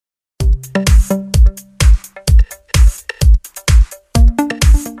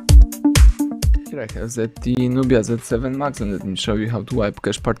Here I have ZTE Nubia Z7 Max, and let me show you how to wipe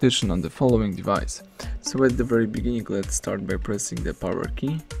cache partition on the following device. So at the very beginning, let's start by pressing the power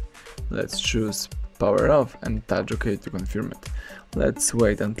key. Let's choose power off and touch OK to confirm it. Let's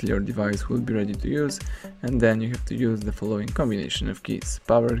wait until your device will be ready to use, and then you have to use the following combination of keys: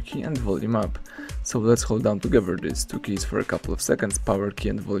 power key and volume up. So let's hold down together these two keys for a couple of seconds, power key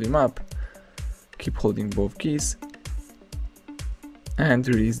and volume up. Keep holding both keys and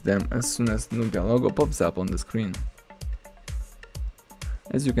release them as soon as the Nubia logo pops up on the screen.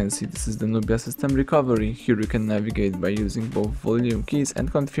 As you can see, this is the Nubia system recovery. Here you can navigate by using both volume keys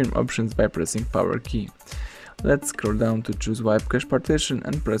and confirm options by pressing power key. Let's scroll down to choose wipe cache partition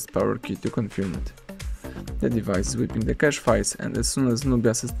and press power key to confirm it. The device is wiping the cache files, and as soon as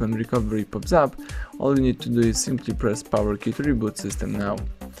Nubia system recovery pops up, all you need to do is simply press power key to reboot system now.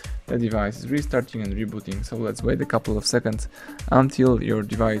 The device is restarting and rebooting, so let's wait a couple of seconds until your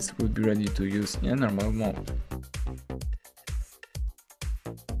device will be ready to use in a normal mode.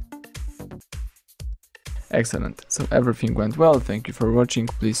 Excellent, so everything went well. Thank you for watching.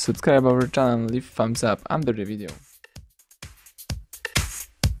 Please subscribe our channel and leave thumbs up under the video.